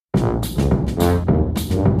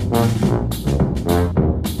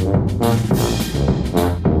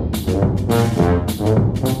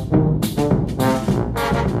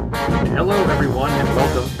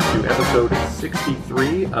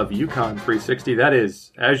of UConn 360. That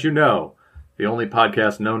is, as you know, the only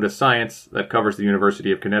podcast known to science that covers the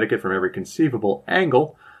University of Connecticut from every conceivable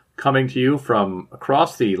angle, coming to you from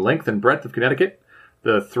across the length and breadth of Connecticut,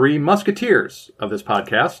 the three musketeers of this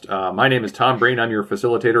podcast. My name is Tom Breen. I'm your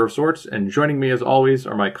facilitator of sorts, and joining me as always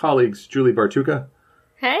are my colleagues Julie Bartuca.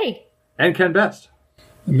 Hey. And Ken Best.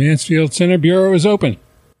 The Mansfield Center Bureau is open.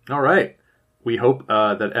 All right. We hope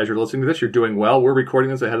that as you're listening to this, you're doing well. We're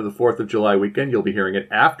recording this ahead of the 4th of July weekend. You'll be hearing it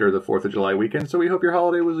after the 4th of July weekend, so we hope your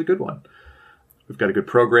holiday was a good one. We've got a good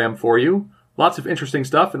program for you. Lots of interesting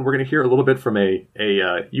stuff, and we're going to hear a little bit from a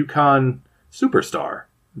UConn superstar.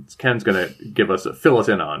 Ken's going to fill us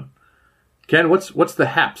in on. Ken, what's the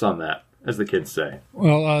haps on that, as the kids say?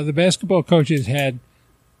 Well, the basketball coaches had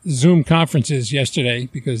Zoom conferences yesterday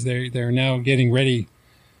because they're now getting ready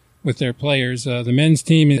with their players. The men's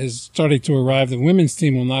team is starting to arrive. The women's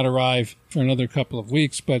team will not arrive for another couple of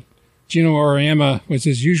weeks, but Geno Auriemma was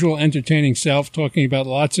his usual entertaining self, talking about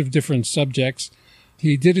lots of different subjects.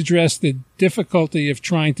 He did address the difficulty of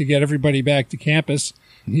trying to get everybody back to campus.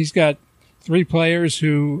 He's got 3 players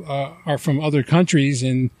who are from other countries,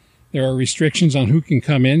 and there are restrictions on who can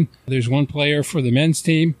come in. There's 1 player for the men's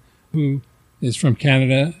team who is from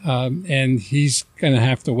Canada, and he's going to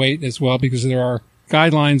have to wait as well because there are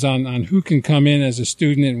guidelines on who can come in as a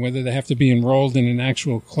student and whether they have to be enrolled in an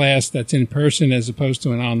actual class that's in person as opposed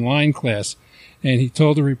to an online class. And he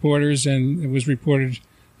told the reporters, and it was reported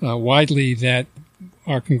widely, that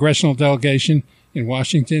our congressional delegation in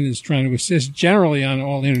Washington is trying to assist generally on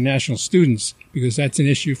all international students because that's an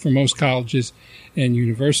issue for most colleges and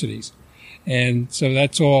universities. And so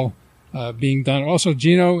that's all being done. Also,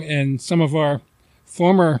 Geno and some of our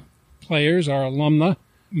former players, our alumna,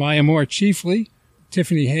 Maya Moore chiefly,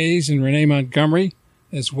 Tiffany Hayes and Renee Montgomery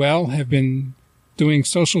as well, have been doing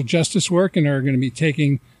social justice work and are going to be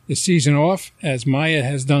taking the season off, as Maya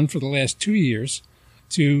has done for the last 2 years,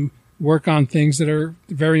 to work on things that are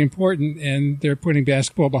very important, and they're putting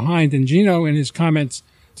basketball behind. And Geno, in his comments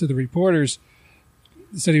to the reporters,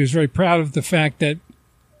 said he was very proud of the fact that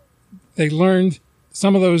they learned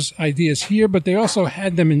some of those ideas here, but they also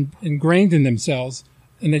had them ingrained in themselves,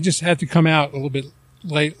 and they just had to come out a little bit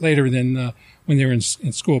later than when they were in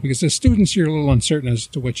school, because as students, you're a little uncertain as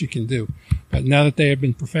to what you can do. But now that they have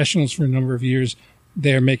been professionals for a number of years,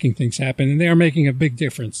 they are making things happen, and they are making a big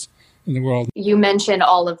difference in the world. You mentioned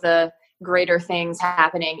all of the greater things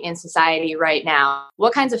happening in society right now.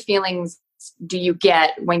 What kinds of feelings do you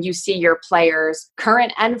get when you see your players,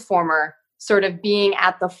 current and former, sort of being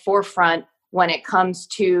at the forefront when it comes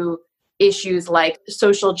to issues like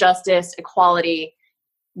social justice, equality?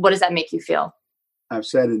 What does that make you feel? I've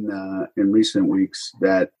said in recent weeks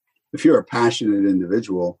that if you're a passionate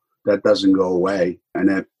individual, that doesn't go away, and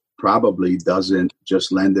that probably doesn't just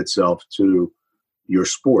lend itself to your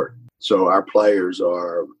sport. So our players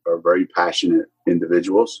are very passionate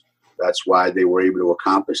individuals. That's why they were able to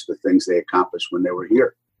accomplish the things they accomplished when they were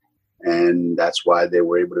here. And that's why they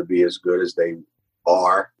were able to be as good as they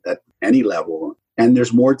are at any level. And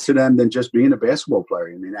there's more to them than just being a basketball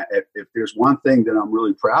player. I mean, if there's one thing that I'm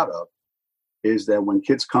really proud of, is that when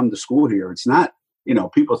kids come to school here, it's not,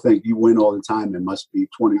 people think you win all the time and must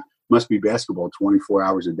be basketball 24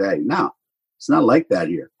 hours a day. No, it's not like that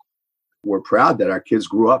here. We're proud that our kids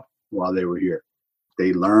grew up while they were here.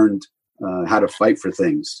 They learned how to fight for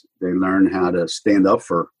things. They learned how to stand up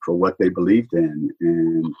for what they believed in.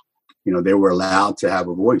 And, they were allowed to have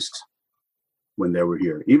a voice when they were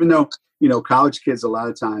here. Even though, college kids a lot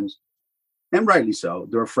of times, and rightly so,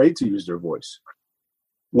 they're afraid to use their voice.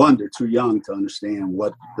 One, they're too young to understand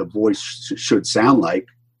what the voice should sound like.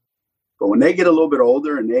 But when they get a little bit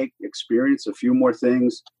older and they experience a few more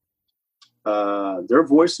things, their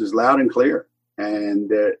voice is loud and clear. And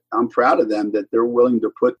I'm proud of them that they're willing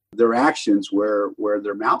to put their actions where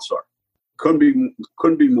their mouths are.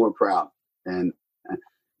 Couldn't be more proud.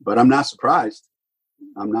 But I'm not surprised.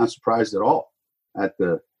 I'm not surprised at all at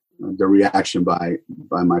the reaction by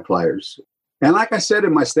my players. And like I said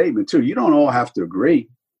in my statement too, you don't all have to agree.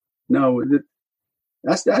 No,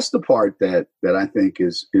 that's the part that I think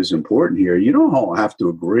is important here. You don't all have to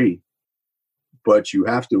agree, but you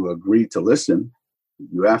have to agree to listen.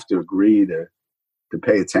 You have to agree to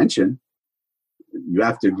pay attention. You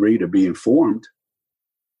have to agree to be informed.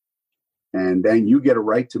 And then you get a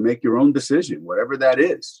right to make your own decision, whatever that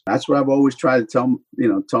is. That's what I've always tried to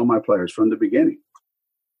tell my players from the beginning.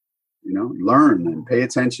 Learn and pay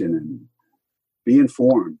attention and be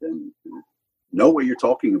informed and know what you're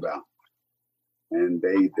talking about. And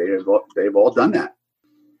they've all done that.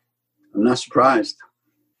 I'm not surprised,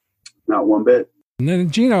 not one bit. And then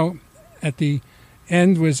Geno, at the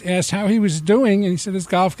and was asked how he was doing, and he said his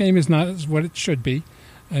golf game is not as what it should be,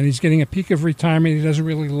 and he's getting a peak of retirement. He doesn't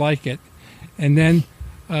really like it. And then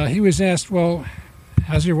he was asked, well,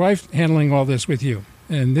 how's your wife handling all this with you?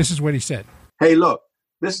 And this is what he said. Hey, look,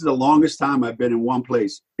 this is the longest time I've been in one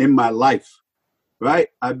place in my life, right?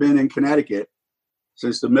 I've been in Connecticut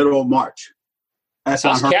since the middle of March.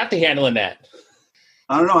 How's Kathy handling that?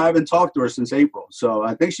 I don't know. I haven't talked to her since April, so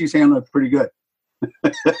I think she's handling it pretty good.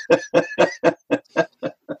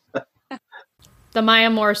 The Maya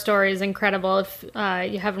Moore story is incredible. If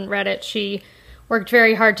you haven't read it, she worked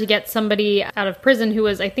very hard to get somebody out of prison who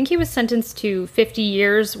was, I think he was sentenced to 50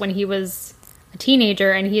 years when he was a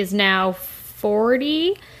teenager, and he is now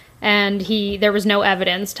 40, and there was no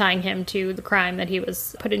evidence tying him to the crime that he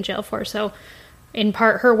was put in jail for. So in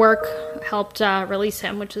part, her work helped release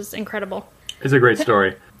him, which is incredible. It's a great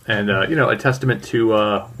story. And, a testament to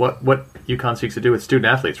what UConn seeks to do with student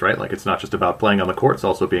athletes, right? Like, it's not just about playing on the court, it's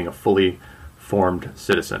also being a fully formed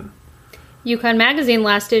citizen. UConn Magazine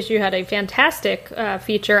last issue had a fantastic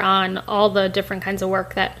feature on all the different kinds of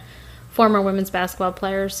work that former women's basketball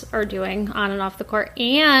players are doing on and off the court.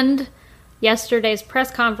 And yesterday's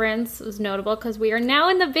press conference was notable because we are now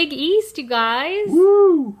in the Big East, you guys.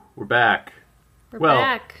 Woo! We're back. We're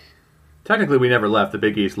back. Technically, we never left. The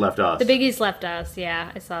Big East left us. The Big East left us,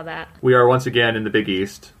 yeah. I saw that. We are once again in the Big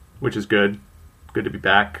East, which is good. Good to be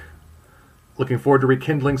back. Looking forward to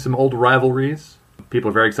rekindling some old rivalries. People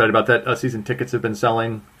are very excited about that. Season tickets have been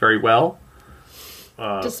selling very well.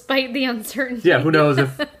 Despite the uncertainty. Yeah, who knows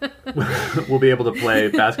if we'll be able to play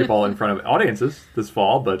basketball in front of audiences this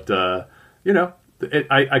fall. But,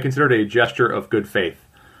 I consider it a gesture of good faith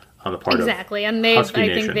on the part of exactly. And I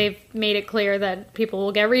think they've made it clear that people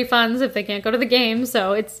will get refunds if they can't go to the game.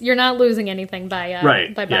 So you're not losing anything by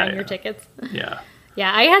buying your tickets. Yeah.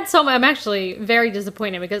 Yeah, I'm actually very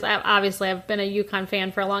disappointed because obviously I've been a UConn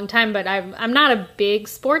fan for a long time, but I'm not a big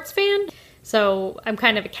sports fan. So I'm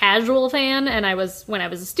kind of a casual fan, and when I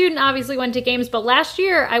was a student, obviously went to games, but last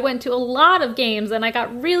year I went to a lot of games and I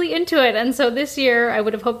got really into it, and so this year I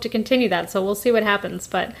would have hoped to continue that, so we'll see what happens,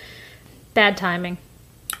 but bad timing.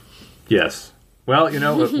 Yes. Well,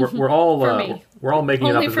 we're all we're all making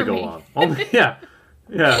Only it up as we for go me. along. Yeah.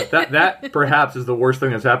 That perhaps is the worst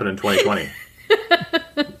thing that's happened in 2020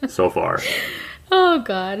 so far. Oh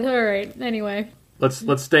God! All right. Anyway, let's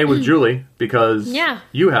stay with Julie because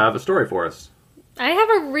you have a story for us. I have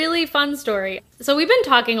a really fun story. So we've been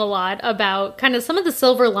talking a lot about kind of some of the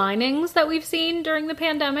silver linings that we've seen during the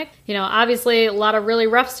pandemic. Obviously a lot of really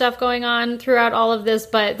rough stuff going on throughout all of this,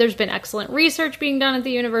 but there's been excellent research being done at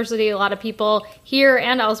the university. A lot of people here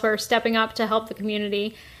and elsewhere stepping up to help the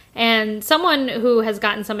community. And someone who has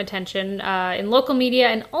gotten some attention in local media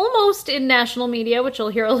and almost in national media, which you'll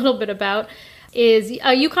hear a little bit about, is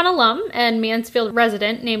a UConn alum and Mansfield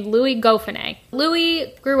resident named Louis Goffinet.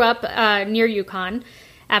 Louis grew up near UConn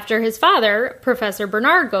after his father, Professor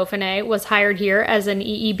Bernard Goffinet, was hired here as an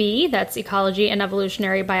EEB, that's Ecology and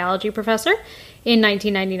Evolutionary Biology professor, in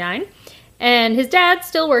 1999. And his dad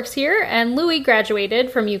still works here, and Louis graduated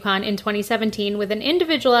from UConn in 2017 with an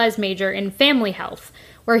individualized major in family health,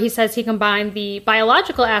 where he says he combined the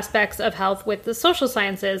biological aspects of health with the social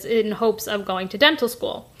sciences in hopes of going to dental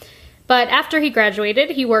school. But after he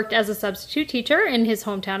graduated, he worked as a substitute teacher in his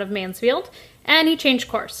hometown of Mansfield, and he changed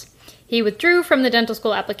course. He withdrew from the dental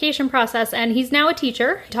school application process, and he's now a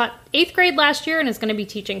teacher. He taught 8th grade last year and is going to be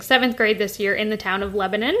teaching 7th grade this year in the town of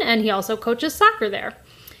Lebanon, and he also coaches soccer there.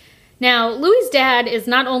 Now, Louis' dad is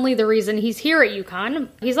not only the reason he's here at UConn,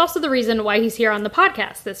 he's also the reason why he's here on the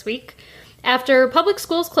podcast this week. After public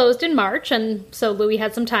schools closed in March, and so Louis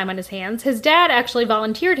had some time on his hands, his dad actually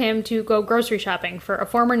volunteered him to go grocery shopping for a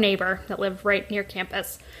former neighbor that lived right near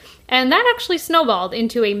campus. And that actually snowballed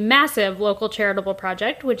into a massive local charitable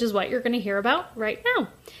project, which is what you're going to hear about right now.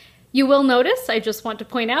 You will notice, I just want to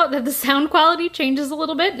point out, that the sound quality changes a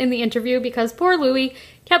little bit in the interview because poor Louis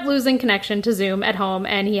kept losing connection to Zoom at home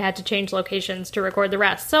and he had to change locations to record the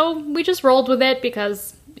rest. So we just rolled with it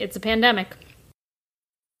because it's a pandemic.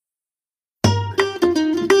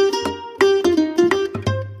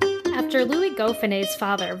 After Louis Goffinet's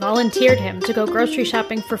father volunteered him to go grocery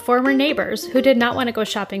shopping for former neighbors who did not want to go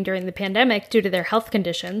shopping during the pandemic due to their health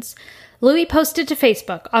conditions, Louis posted to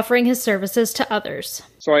Facebook offering his services to others.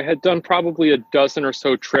 So I had done probably a dozen or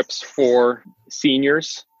so trips for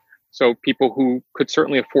seniors, so people who could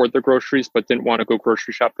certainly afford their groceries but didn't want to go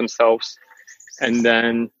grocery shop themselves. And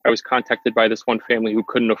then I was contacted by this one family who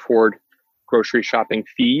couldn't afford grocery shopping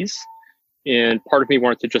fees. And part of me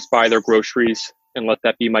wanted to just buy their groceries and let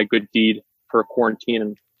that be my good deed for a quarantine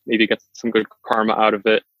and maybe get some good karma out of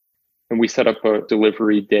it. And we set up a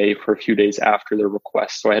delivery day for a few days after their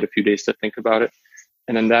request. So I had a few days to think about it.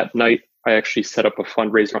 And then that night, I actually set up a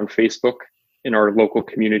fundraiser on Facebook in our local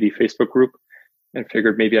community Facebook group and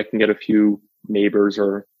figured maybe I can get a few neighbors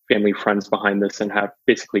or family friends behind this and have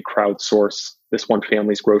basically crowdsource this one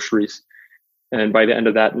family's groceries. And by the end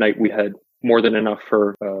of that night, we had more than enough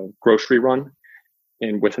for a grocery run.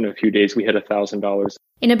 And within a few days, we hit $1,000.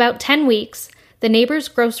 In about 10 weeks, the Neighbors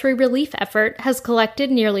Grocery Relief effort has collected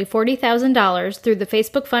nearly $40,000 through the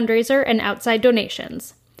Facebook fundraiser and outside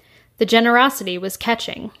donations. The generosity was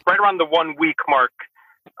catching. Right around the 1 week mark,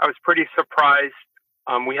 I was pretty surprised.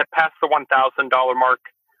 We had passed the $1,000 mark.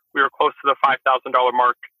 We were close to the $5,000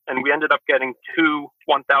 mark, and we ended up getting two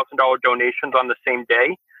 $1,000 donations on the same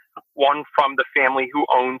day. One from the family who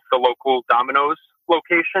owns the local Domino's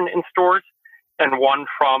location in stores, and one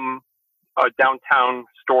from a downtown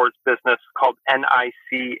stores business called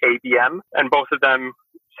NICABM. And both of them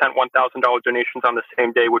sent $1,000 donations on the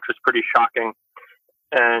same day, which was pretty shocking.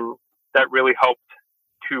 And that really helped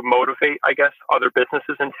to motivate, I guess, other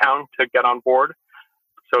businesses in town to get on board.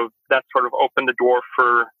 So that sort of opened the door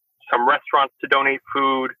for some restaurants to donate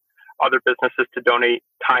food, other businesses to donate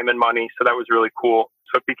time and money. So that was really cool.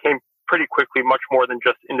 So it became pretty quickly much more than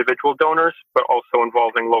just individual donors, but also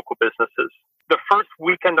involving local businesses. The first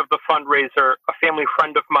weekend of the fundraiser, a family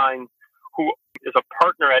friend of mine who is a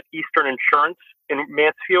partner at Eastern Insurance in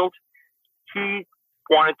Mansfield, he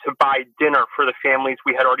wanted to buy dinner for the families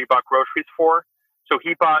we had already bought groceries for. So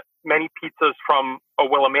he bought many pizzas from a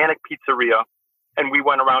Willimantic pizzeria, and we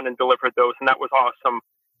went around and delivered those, and that was awesome.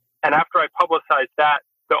 And after I publicized that,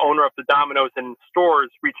 the owner of the Domino's in stores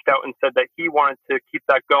reached out and said that he wanted to keep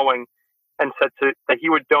that going and said that he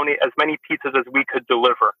would donate as many pizzas as we could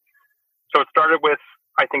deliver. So it started with,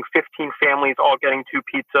 I think, 15 families all getting 2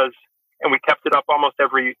 pizzas, and we kept it up almost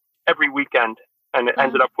every weekend. And it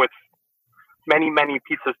ended up with many, many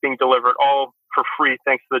pizzas being delivered, all for free,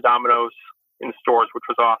 thanks to the Domino's in stores, which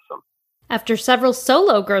was awesome. After several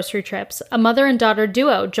solo grocery trips, a mother and daughter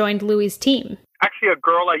duo joined Louie's team. Actually, a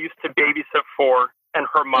girl I used to babysit for and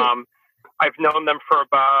her mom. I've known them for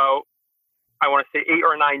about, I want to say 8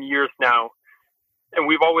 or 9 years now. And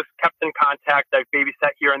we've always kept in contact. I've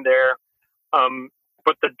babysat here and there.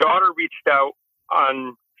 But the daughter reached out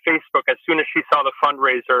on Facebook as soon as she saw the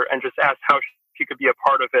fundraiser and just asked how she could be a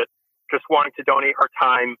part of it, just wanting to donate her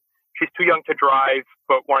time. She's too young to drive,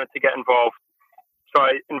 but wanted to get involved. So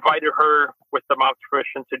I invited her with the mom's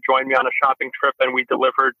permission to join me on a shopping trip, and we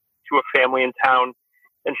delivered to a family in town,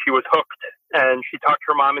 and she was hooked. And she talked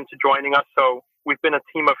her mom into joining us. So we've been a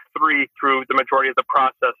team of 3 through the majority of the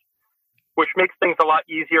process, which makes things a lot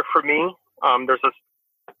easier for me. There's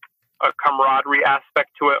a camaraderie aspect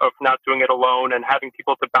to it of not doing it alone and having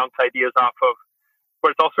people to bounce ideas off of.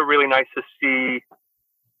 But it's also really nice to see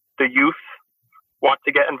the youth want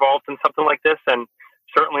to get involved in something like this. And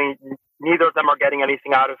certainly neither of them are getting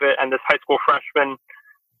anything out of it. And this high school freshman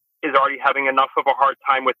is already having enough of a hard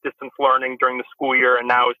time with distance learning during the school year and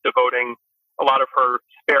now is devoting a lot of her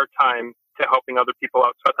spare time to helping other people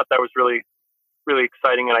out. So I thought that was really, really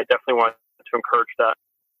exciting, and I definitely wanted to encourage that.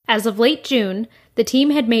 As of late June, the team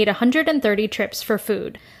had made 130 trips for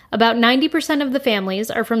food. About 90% of the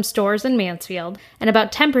families are from stores in Mansfield, and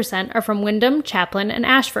about 10% are from Windham, Chaplin, and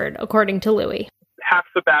Ashford, according to Louie. Half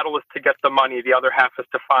the battle is to get the money. The other half is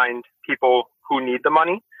to find people who need the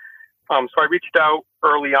money. So I reached out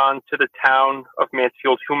early on to the town of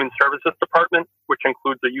Mansfield's Human Services Department, which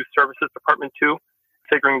includes the Youth Services Department too,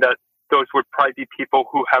 figuring that those would probably be people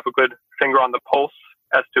who have a good finger on the pulse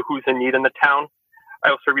as to who's in need in the town. I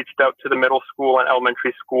also reached out to the middle school and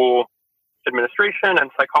elementary school administration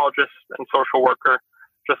and psychologists and social worker,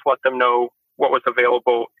 just let them know what was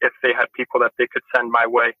available if they had people that they could send my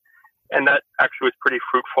way. And that actually was pretty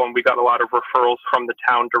fruitful, and we got a lot of referrals from the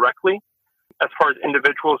town directly. As far as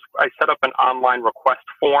individuals, I set up an online request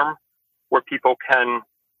form where people can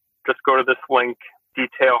just go to this link,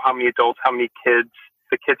 detail how many adults, how many kids,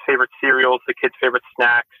 the kids' favorite cereals, the kids' favorite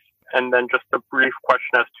snacks, and then just a brief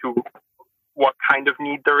question as to what kind of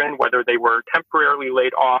need they're in, whether they were temporarily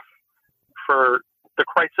laid off for the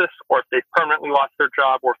crisis or if they've permanently lost their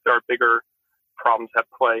job or if there are bigger problems at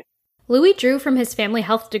play. Louie drew from his family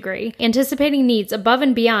health degree, anticipating needs above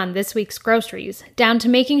and beyond this week's groceries, down to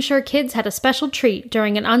making sure kids had a special treat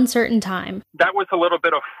during an uncertain time. That was a little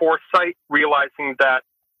bit of foresight, realizing that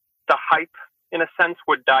the hype, in a sense,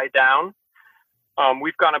 would die down.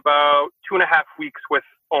 We've gone about 2.5 weeks with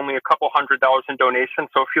only a couple $100 in donations,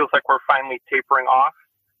 so it feels like we're finally tapering off,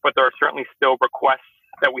 but there are certainly still requests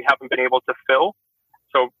that we haven't been able to fill.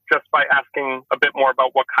 So just by asking a bit more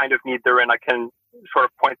about what kind of need they're in, I can sort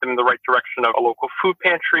of point them in the right direction of a local food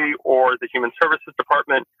pantry or the human services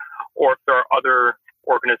department, or if there are other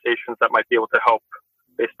organizations that might be able to help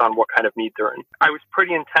based on what kind of need they're in. I was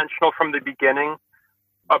pretty intentional from the beginning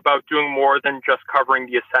about doing more than just covering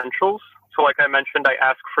the essentials. So like I mentioned, I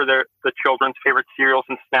asked for the children's favorite cereals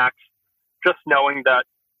and snacks, just knowing that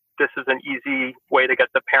this is an easy way to get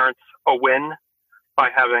the parents a win by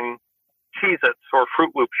having Cheez-Its or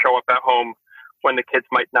Fruit Loops show up at home when the kids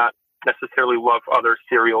might not necessarily love other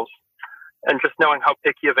cereals. And just knowing how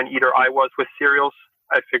picky of an eater I was with cereals,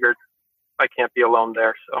 I figured I can't be alone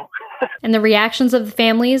there. So, And the reactions of the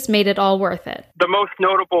families made it all worth it. The most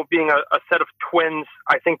notable being a set of twins,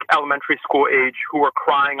 I think elementary school age, who were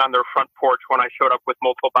crying on their front porch when I showed up with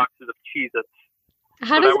multiple boxes of Cheez-Its.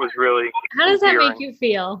 How does that make you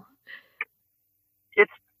feel?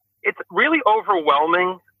 It's really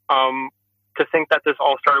overwhelming to think that this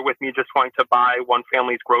all started with me just wanting to buy one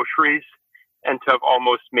family's groceries, and to have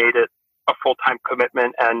almost made it a full-time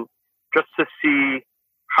commitment, and just to see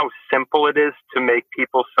how simple it is to make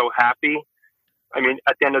people so happy. I mean,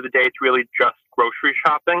 at the end of the day, it's really just grocery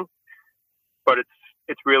shopping, but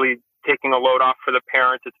it's really taking a load off for the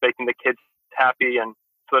parents. It's making the kids happy, and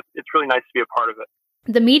so it's really nice to be a part of it.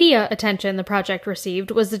 The media attention the project received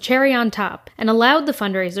was the cherry on top and allowed the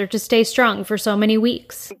fundraiser to stay strong for so many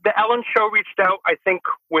weeks. The Ellen Show reached out, I think,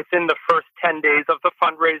 within the first 10 days of the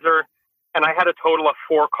fundraiser, and I had a total of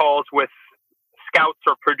 4 calls with scouts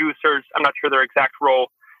or producers. I'm not sure their exact role.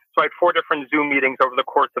 So I had 4 different Zoom meetings over the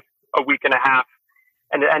course of a week and a half,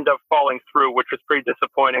 and it ended up falling through, which was pretty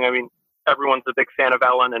disappointing. I mean, everyone's a big fan of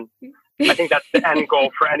Ellen, and I think that's the end goal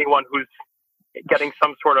for anyone who's getting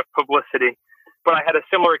some sort of publicity. But I had a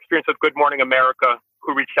similar experience with Good Morning America,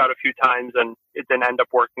 who reached out a few times, and it didn't end up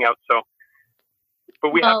working out. So,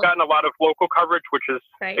 but we have gotten a lot of local coverage, which is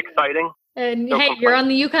exciting. And no hey, you're on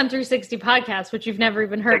the Yukon 360 podcast, which you've never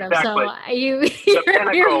even heard of. So you're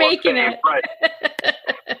making it. Right.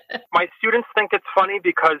 My students think it's funny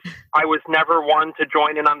because I was never one to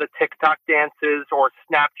join in on the TikTok dances or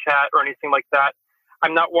Snapchat or anything like that.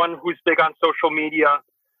 I'm not one who's big on social media.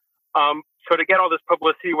 So to get all this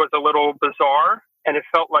publicity was a little bizarre, and it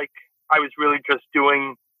felt like I was really just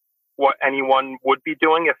doing what anyone would be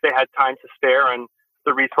doing if they had time to spare and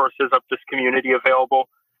the resources of this community available.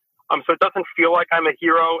 So it doesn't feel like I'm a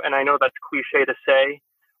hero, and I know that's cliche to say,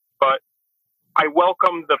 but I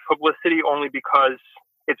welcome the publicity only because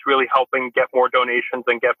it's really helping get more donations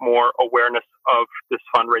and get more awareness of this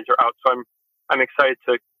fundraiser out. So I'm excited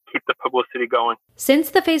to keep the publicity going.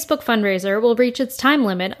 Since the Facebook fundraiser will reach its time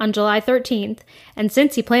limit on July 13th, and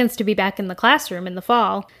since he plans to be back in the classroom in the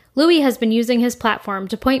fall, Louis has been using his platform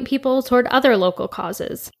to point people toward other local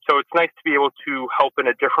causes. So it's nice to be able to help in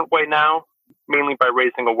a different way now, mainly by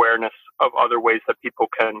raising awareness of other ways that people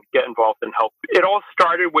can get involved and help. It all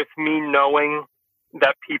started with me knowing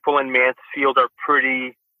that people in Mansfield are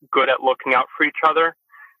pretty good at looking out for each other.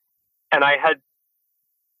 And I had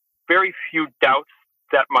very few doubts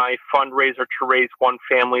that my fundraiser to raise one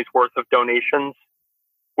family's worth of donations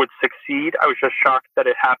would succeed. I was just shocked that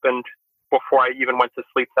it happened before I even went to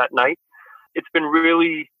sleep that night. It's been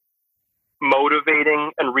really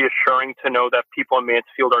motivating and reassuring to know that people in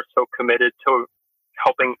Mansfield are so committed to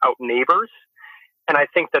helping out neighbors. And I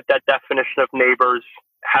think that definition of neighbors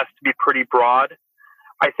has to be pretty broad.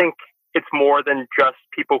 I think it's more than just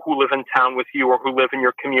people who live in town with you or who live in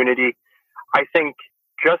your community. I think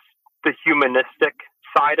just the humanistic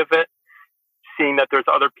side of it, seeing that there's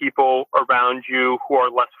other people around you who are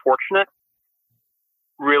less fortunate,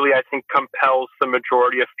 really, I think, compels the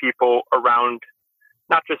majority of people around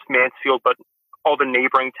not just Mansfield, but all the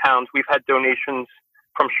neighboring towns. We've had donations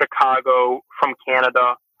from Chicago, from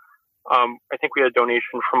Canada. I think we had a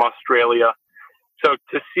donation from Australia. So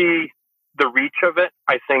to see the reach of it,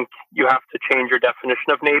 I think you have to change your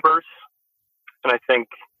definition of neighbors. And I think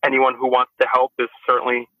anyone who wants to help is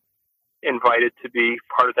certainly invited to be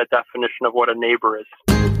part of that definition of what a neighbor is.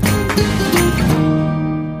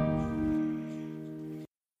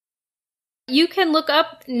 You can look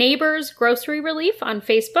up Neighbors Grocery Relief on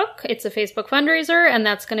Facebook. It's a Facebook fundraiser, and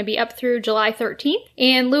that's going to be up through July 13th.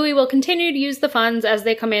 And Louis will continue to use the funds as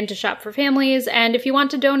they come in to shop for families. And if you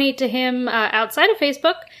want to donate to him outside of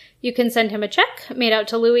Facebook, you can send him a check made out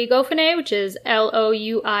to Louis Goffinet, which is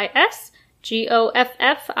LouisGoffinet.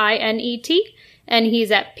 And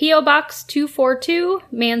he's at P.O. Box 242,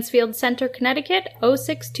 Mansfield Center, Connecticut,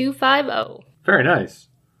 06250. Very nice.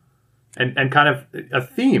 And kind of a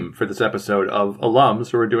theme for this episode of alums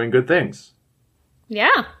who are doing good things.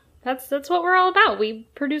 Yeah, that's what we're all about. We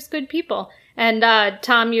produce good people. And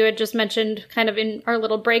Tom, you had just mentioned kind of in our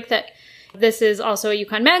little break that This is also a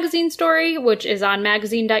UConn Magazine story, which is on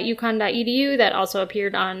magazine.uconn.edu that also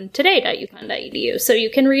appeared on today.uconn.edu. So you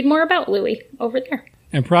can read more about Louis over there.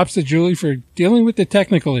 And props to Julie for dealing with the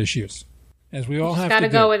technical issues, as we all have to do. Got to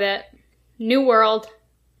go with it. New world.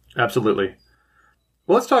 Absolutely.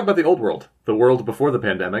 Well, let's talk about the old world, the world before the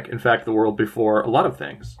pandemic. In fact, the world before a lot of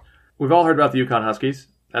things. We've all heard about the UConn Huskies.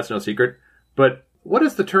 That's no secret. But what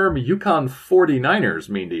does the term UConn 49ers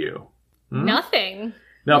mean to you? Nothing.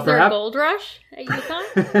 Now, is there a gold rush at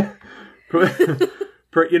UConn?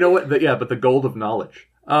 You know what? But the gold of knowledge.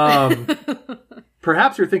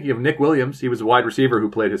 Perhaps you're thinking of Nick Williams. He was a wide receiver who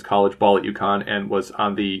played his college ball at UConn and was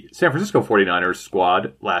on the San Francisco 49ers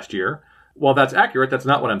squad last year. While that's accurate, that's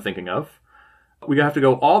not what I'm thinking of. We have to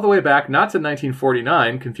go all the way back, not to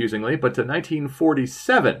 1949, confusingly, but to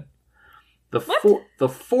 1947. The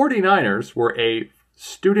 49ers were a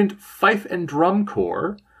student fife and drum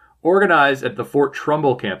corps organized at the Fort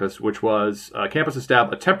Trumbull campus, which was a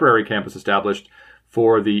temporary campus established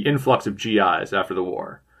for the influx of GIs after the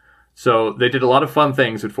war. So they did a lot of fun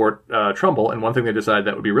things at Fort Trumbull, and one thing they decided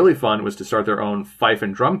that would be really fun was to start their own fife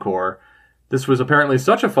and drum corps. This was apparently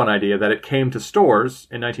such a fun idea that it came to Storrs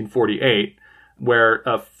in 1948, where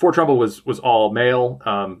Fort Trumbull was all male,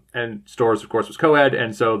 and Storrs, of course, was co-ed,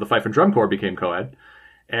 and so the Fife and Drum Corps became co-ed.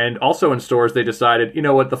 And also in Storrs, they decided, you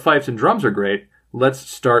know what, the fifes and drums are great. Let's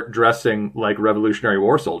start dressing like Revolutionary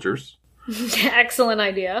War soldiers. Excellent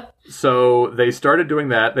idea. So they started doing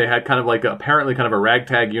that. They had apparently kind of a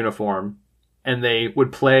ragtag uniform, and they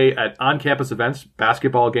would play at on-campus events,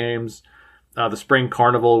 basketball games, the Spring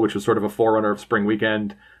Carnival, which was sort of a forerunner of Spring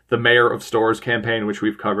Weekend, the Mayor of Storrs campaign, which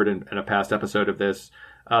we've covered in a past episode of this.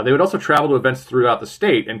 They would also travel to events throughout the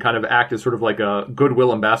state and kind of act as sort of like a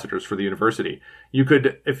goodwill ambassadors for the university. You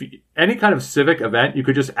could, any kind of civic event, you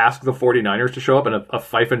could just ask the 49ers to show up, and a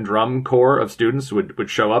fife and drum corps of students would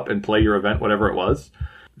show up and play your event, whatever it was.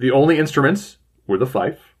 The only instruments were the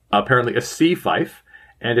fife, apparently a C fife,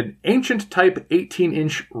 and an ancient type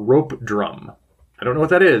 18-inch rope drum. I don't know what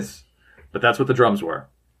that is, but that's what the drums were.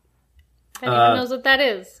 Anyone knows what that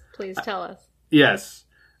is? Please tell us. Yes.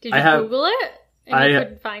 Did you Google it? And you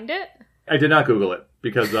couldn't find it? I did not Google it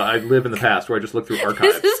because I live in the past where I just look through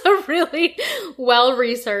archives. This is a really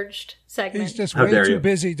well-researced segment. He's just way too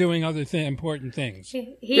busy doing other important things.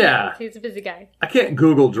 He's a busy guy. I can't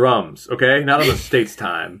Google drums, okay? Not on the state's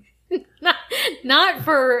time. Not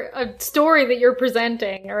for a story that you're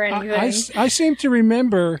presenting or anything. I seem to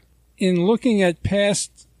remember in looking at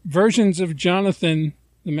past versions of Jonathan,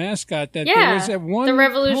 the mascot, that there was at one the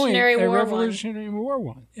Revolutionary point, War Revolutionary War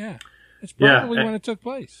one. Yeah. That's probably when it took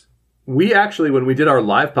place. We actually, when we did our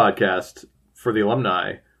live podcast for the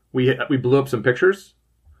alumni, we blew up some pictures.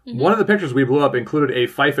 Mm-hmm. One of the pictures we blew up included a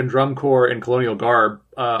fife and drum corps in colonial garb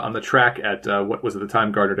on the track at what was at the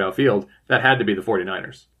time Gardner-Dow Field. That had to be the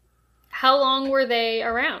 49ers. How long were they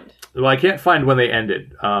around? Well, I can't find when they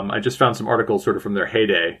ended. I just found some articles sort of from their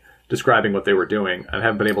heyday describing what they were doing. I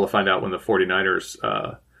haven't been able to find out when the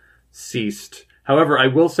 49ers ceased. However, I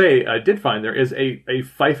will say I did find there is a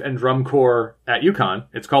fife and drum corps at UConn.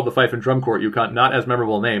 It's called the Fife and Drum Corps at UConn. Not as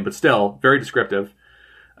memorable a name, but still very descriptive.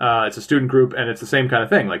 It's a student group, and it's the same kind of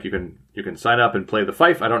thing. Like you can sign up and play the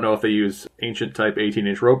fife. I don't know if they use ancient type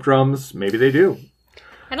 18-inch rope drums. Maybe they do.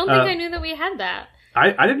 I don't think I knew that we had that.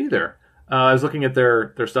 I didn't either. I was looking at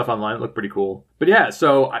their stuff online. It looked pretty cool. But yeah,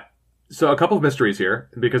 so a couple of mysteries here,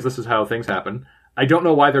 because this is how things happen. I don't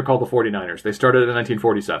know why they're called the 49ers. They started in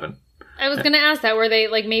 1947. I was going to ask that. Were they,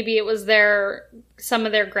 like, maybe it was some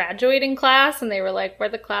of their graduating class, and they were like, we're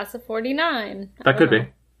the class of 49. That could be.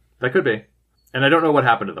 That could be. And I don't know what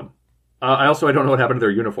happened to them. I don't know what happened to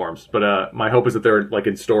their uniforms, but my hope is that they're, like,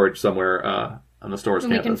 in storage somewhere on the Storrs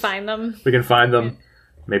campus. We can find them. We can find them.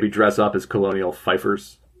 Maybe dress up as colonial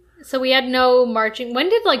fifers. So we had no marching... When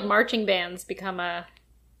did, like, marching bands become a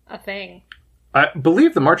thing? I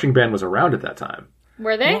believe the marching band was around at that time.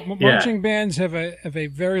 Were they? Marching bands have a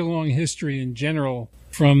very long history in general,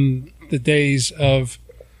 from the days of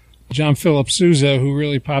John Philip Sousa, who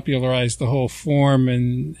really popularized the whole form,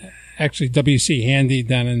 and actually W.C. Handy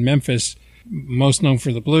down in Memphis, most known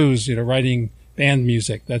for the blues, writing band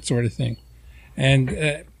music, that sort of thing.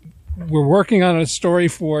 And we're working on a story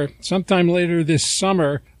for sometime later this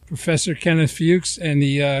summer. Professor Kenneth Fuchs and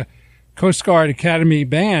the Coast Guard Academy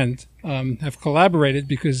Band have collaborated,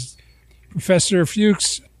 because Professor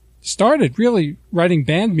Fuchs started really writing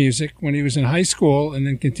band music when he was in high school and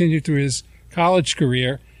then continued through his college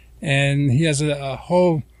career. And he has a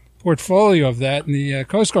whole portfolio of that. And the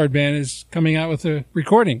Coast Guard Band is coming out with a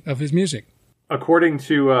recording of his music. According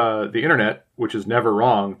to the internet, which is never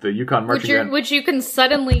wrong. The UConn marching band, which you can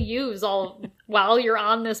suddenly use all while you're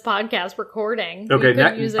on this podcast recording. Okay,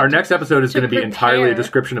 our next episode is going to be entirely a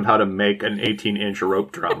description of how to make an 18-inch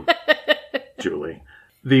rope drum. Julie,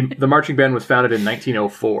 the marching band was founded in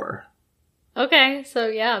 1904. Okay, so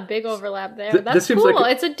yeah, big overlap there. That's cool.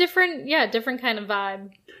 Like it's a different kind of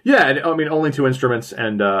vibe. Yeah, I mean, only 2 instruments,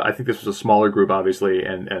 and I think this was a smaller group, obviously,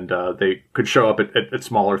 and they could show up at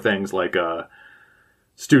smaller things like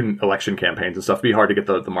student election campaigns and stuff. It'd be hard to get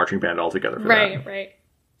the marching band all together for that. Right.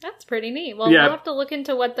 That's pretty neat. Well, we'll have to look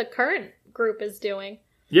into what the current group is doing.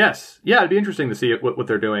 Yes. Yeah, it'd be interesting to see what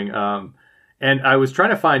they're doing. And I was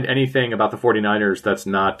trying to find anything about the 49ers that's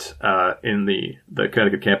not in the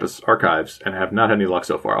Connecticut campus archives, and I have not had any luck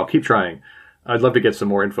so far. I'll keep trying. I'd love to get some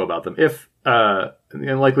more info about them. If in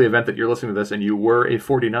the unlikely event that you're listening to this and you were a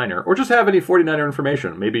 49er, or just have any 49er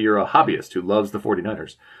information, maybe you're a hobbyist who loves the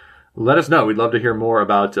 49ers, let us know. We'd love to hear more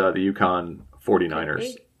about the UConn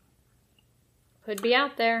 49ers. Could be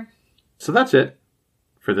out there. So that's it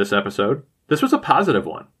for this episode. This was a positive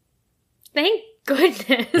one. Thank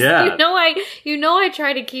goodness. Yeah. You know I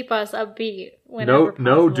try to keep us upbeat whenever possible.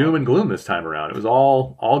 No doom and gloom this time around. It was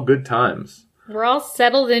all good times. We're all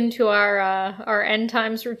settled into our end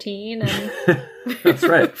times routine and that's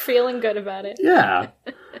right. Feeling good about it. Yeah.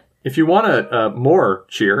 If you want more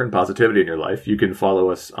cheer and positivity in your life, you can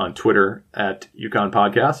follow us on Twitter at UConn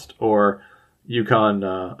Podcast or UConn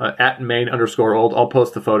at Maine_old. I'll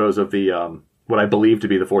post the photos of the what I believe to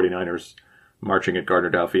be the 49ers marching at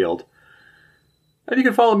Gardner Dow Field. And you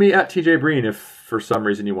can follow me at TJ Breen if for some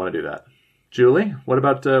reason you want to do that. Julie, what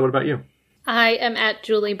about you? I am at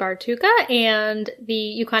Julie Bartuca, and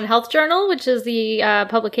the UConn Health Journal, which is the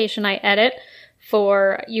publication I edit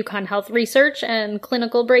for UConn Health Research and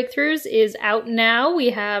Clinical Breakthroughs, is out now. We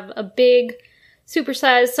have a big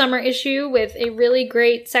supersized summer issue with a really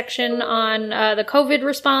great section on the COVID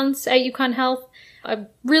response at UConn Health. A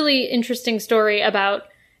really interesting story about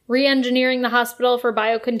re-engineering the hospital for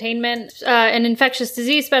biocontainment. An infectious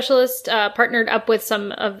disease specialist partnered up with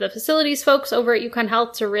some of the facilities folks over at UConn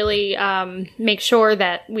Health to really make sure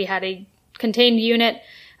that we had a contained unit.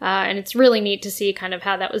 And it's really neat to see kind of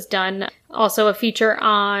how that was done. Also a feature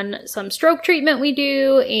on some stroke treatment we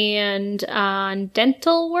do and on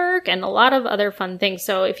dental work and a lot of other fun things.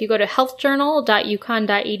 So if you go to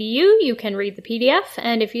healthjournal.uconn.edu, you can read the PDF.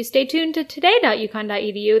 And if you stay tuned to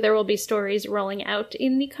today.uconn.edu, there will be stories rolling out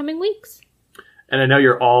in the coming weeks. And I know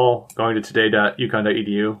you're all going to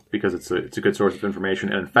today.uconn.edu because it's a good source of information.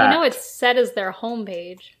 And in fact, it's set as their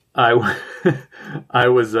homepage. I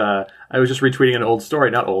was just retweeting an old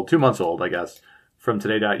story, not old, 2 months old, I guess, from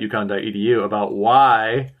today.uconn.edu about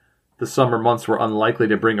why the summer months were unlikely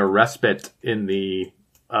to bring a respite in the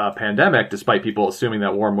pandemic, despite people assuming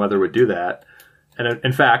that warm weather would do that. And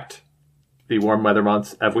in fact, the warm weather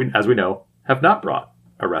months, as we know, have not brought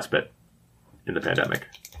a respite in the pandemic,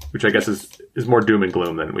 which I guess is more doom and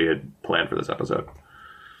gloom than we had planned for this episode.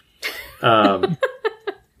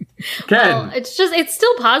 Ken. Well, it's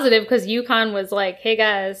still positive because UConn was like, hey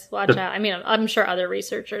guys, watch out. I mean, I'm sure other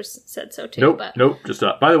researchers said so too. Nope, just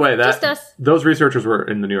us. By the way, just us. Those researchers were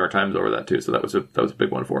in the New York Times over that too, so that was a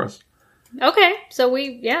big one for us. Okay, so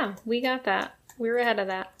we got that. We were ahead of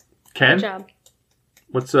that. Ken, good job.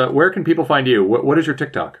 What's where can people find you? What is your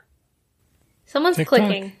TikTok? Someone's TikTok?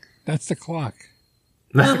 clicking. That's the clock.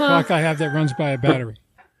 That's the clock I have that runs by a battery.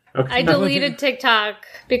 Okay. I deleted TikTok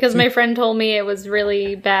because my friend told me it was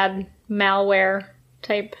really bad malware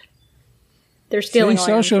type. They're stealing all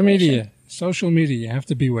social media. Social media, you have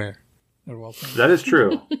to beware. That is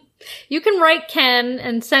true. You can write Ken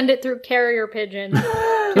and send it through carrier pigeon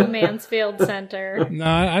to Mansfield Center. No,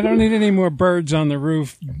 I don't need any more birds on the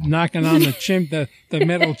roof knocking on the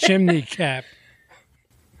metal chimney cap.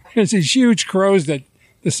 There's these huge crows that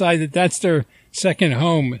decide that that's their second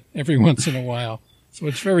home every once in a while. So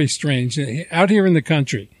it's very strange. Out here in the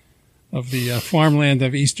country of the farmland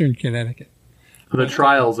of eastern Connecticut. The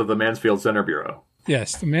trials of the Mansfield Center Bureau.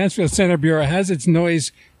 Yes, the Mansfield Center Bureau has its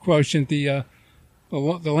noise quotient. The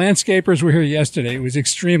landscapers were here yesterday. It was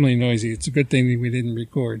extremely noisy. It's a good thing that we didn't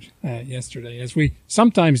record yesterday, as we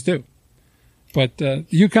sometimes do. But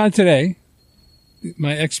UConn Today,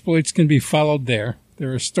 my exploits can be followed there.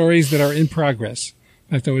 There are stories that are in progress.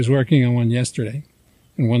 In fact, I was working on one yesterday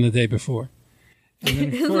and one the day before.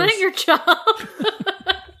 Then, isn't that your job?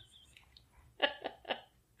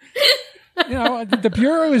 The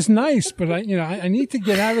Bureau is nice, but I need to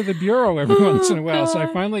get out of the Bureau every once in a while. So I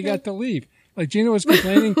finally got to leave. Like Gino was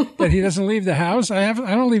complaining that he doesn't leave the house. I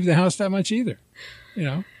don't leave the house that much either.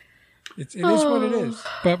 It is what it is.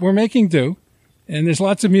 But we're making do, and there's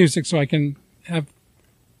lots of music, so I can have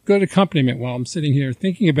good accompaniment while I'm sitting here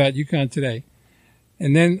thinking about UConn today.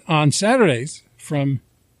 And then on Saturdays from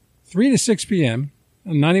 3 to 6 p.m.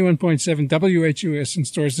 on 91.7 WHUS in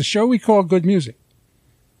stores, the show we call Good Music.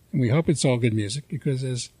 And we hope it's all good music because,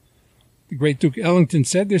 as the great Duke Ellington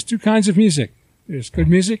said, there's two kinds of music. There's good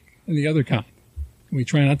music and the other kind. And we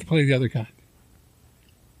try not to play the other kind.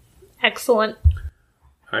 Excellent.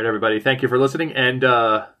 All right, everybody. Thank you for listening. And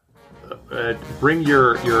bring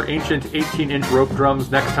your ancient 18-inch rope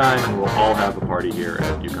drums next time, and we'll all have a party here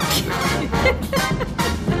at UConn.